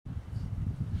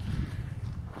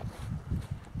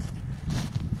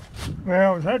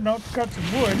Well, I was heading out to cut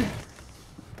some wood,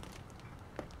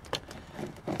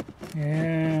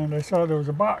 and I saw there was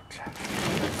a box.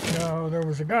 Now, there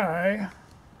was a guy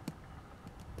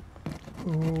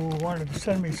who wanted to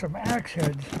send me some axe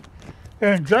heads,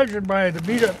 and judging by the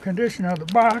beat-up condition of the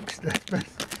box that's been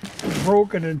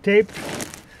broken and taped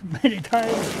many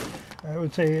times, I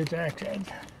would say it's axe heads.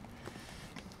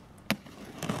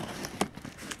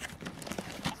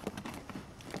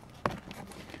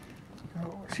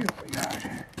 So let's see what we got.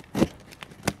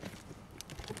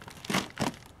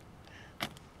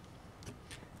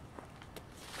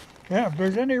 Yeah, if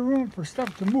there's any room for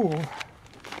stuff to move, well,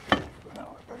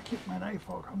 I better keep my knife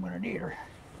out. I'm going to need her.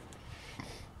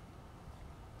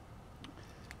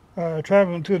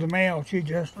 Traveling through the mail, she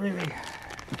just really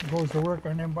goes to work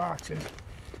on them boxes.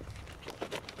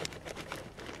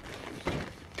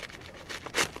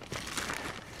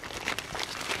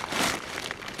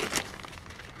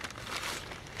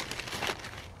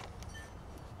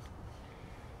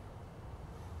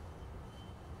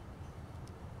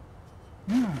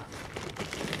 Yeah.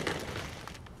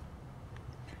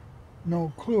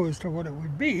 No clue as to what it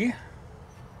would be.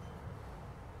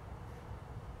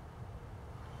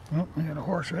 Oh, I got a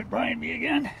horse right behind me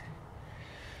again.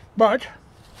 But,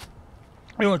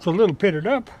 you know, it's a little pitted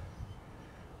up,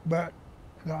 but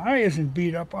the eye isn't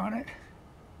beat up on it.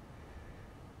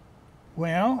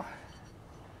 Well,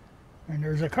 and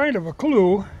there's a kind of a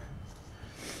clue.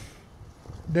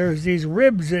 There's these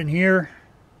ribs in here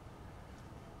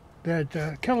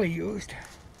that Kelly used.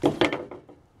 So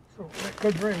that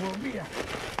could very well be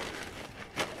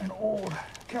an old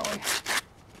Kelly.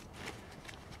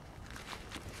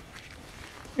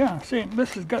 Yeah,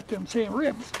 this has got them same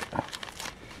ribs.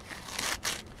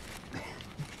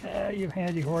 You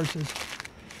handy horses.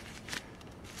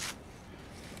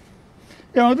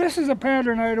 You know, this is a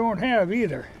pattern I don't have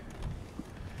either.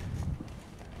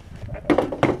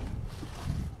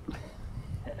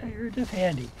 You're just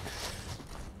handy.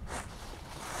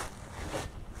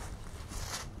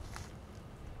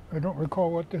 I don't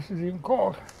recall what this is even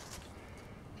called.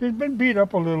 It's been beat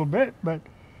up a little bit, but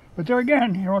there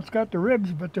again, you know, it's got the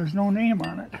ribs, but there's no name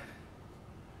on it.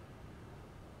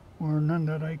 Or none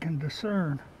that I can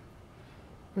discern.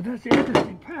 But that's an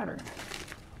interesting pattern.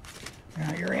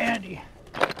 Now, you're handy.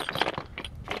 Well,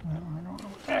 I don't know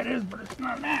what that is, but it's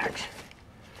not an axe.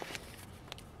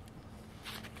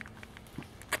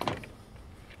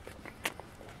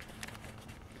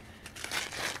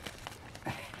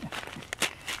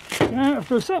 Now, if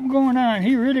there's something going on,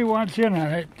 he really wants in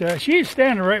on it. She's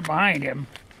standing right behind him.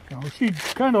 You know, she'd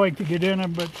kind of like to get in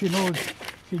him, but she knows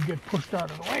she'd get pushed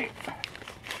out of the way.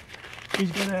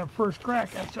 He's going to have first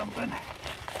crack at something.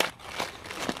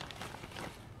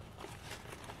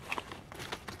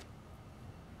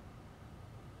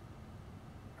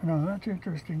 No, that's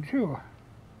interesting too.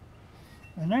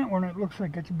 And that one, it looks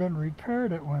like it's been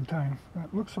repaired at one time.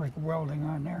 That looks like welding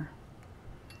on there.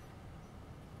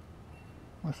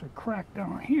 Must have cracked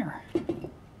down here.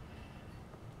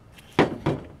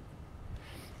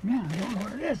 Yeah, I don't know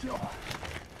what it is though.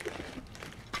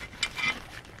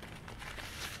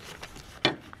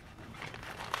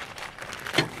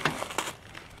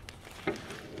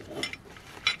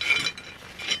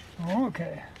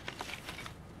 Okay.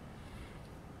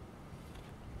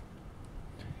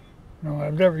 No,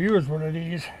 I've never used one of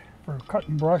these for cut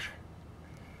and brush,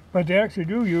 but they actually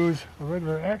do use a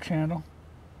regular axe handle,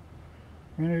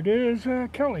 and it is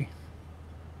Kelly.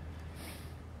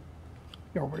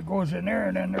 You know, but it goes in there,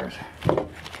 and then there's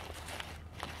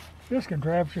this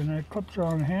contraption that clips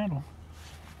around the handle.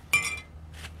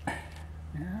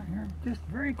 Yeah, you're just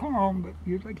very calm, but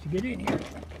you'd like to get in here.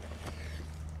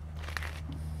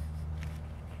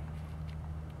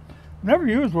 Never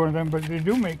used one of them, but they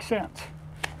do make sense.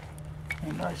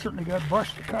 And I certainly got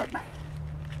brush to cut.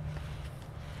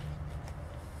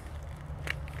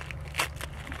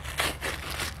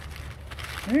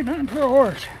 Ain't nothing for a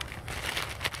horse.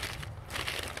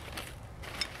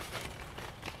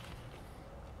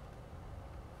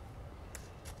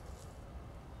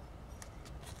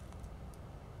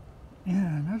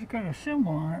 Yeah, that's got a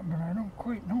symbol on it, but I don't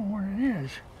quite know what it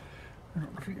is. I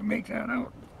don't know if you can make that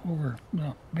out over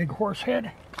the big horse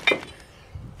head.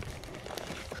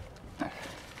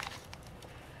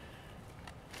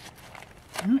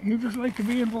 You just like to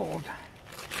be involved.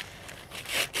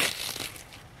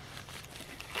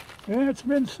 Yeah, it's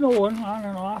been snowing on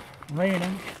and off,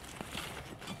 raining.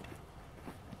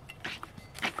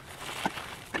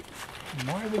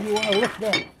 Why would you want to lift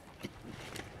that?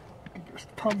 Get your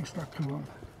tongue stuck to them.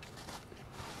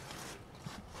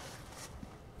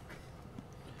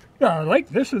 Yeah, I like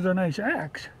this is a nice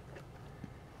axe.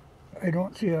 I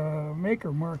don't see a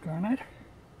maker mark on it.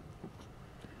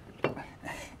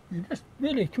 You're just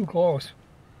really too close.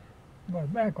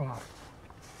 But back off.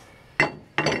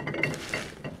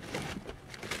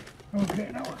 Okay,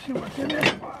 now let's see what's in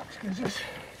this box, because this,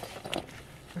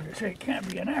 like I say, can't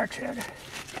be an axe head.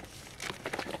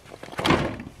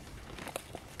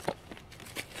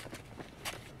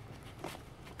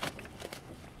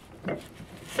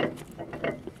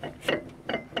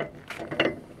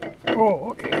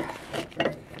 Oh, okay.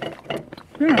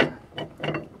 Yeah.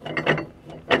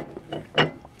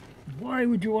 Why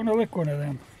would you want to lick one of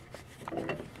them?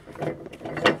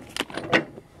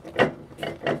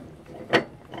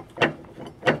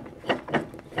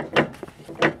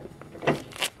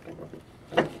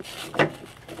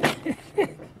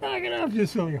 Knock it off, you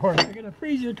silly horse. You're going to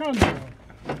freeze your tongue out.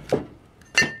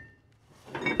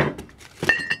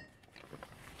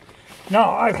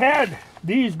 Now, I've had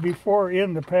these before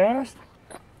in the past.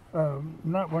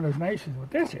 Not one as nice as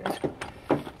what this is.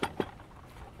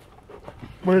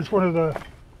 But it's one of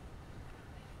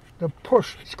the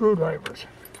push screwdrivers.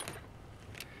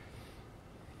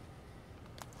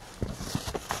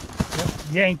 Yep,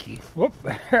 Yankee. Whoop.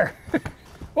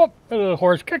 Whoop, a little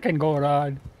horse kicking going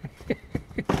on.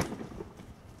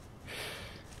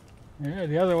 Yeah,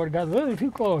 the other one got a little too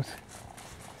close.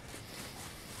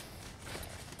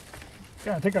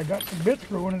 Yeah, I think I got some bits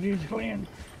for one of these laying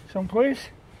someplace,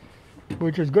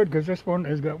 which is good because this one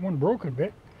has got one broken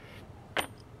bit.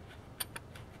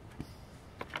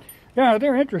 Yeah,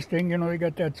 they're interesting. You know, they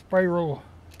got that spiral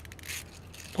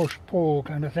push-pull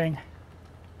kind of thing.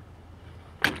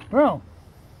 Well,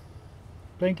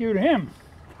 thank you to him.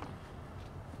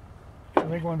 I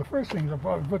think one of the first things I'll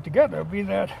probably put together will be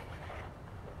that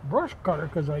brush cutter,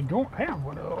 because I don't have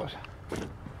one of those.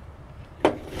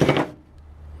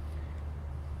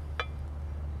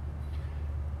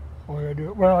 What do I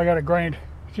do? Well, I got to grind.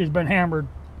 She's been hammered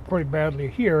pretty badly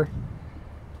here.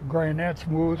 Grind that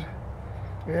smooth.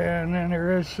 And then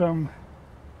there is some,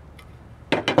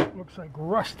 looks like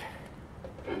rust.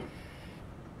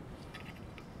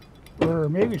 Or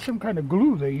maybe some kind of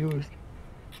glue they used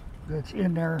that's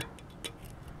in there.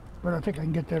 But I think I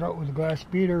can get that out with a glass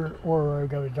beater, or I've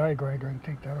got a die grinder I can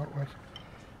take that out with.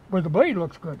 But the blade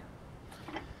looks good.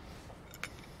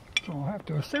 So I'll have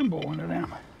to assemble one of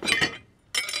them.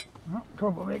 Well,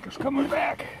 troublemaker's coming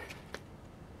back.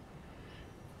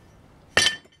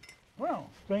 Well,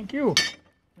 thank you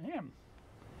to him.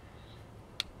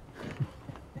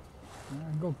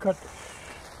 I'll go cut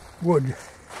wood.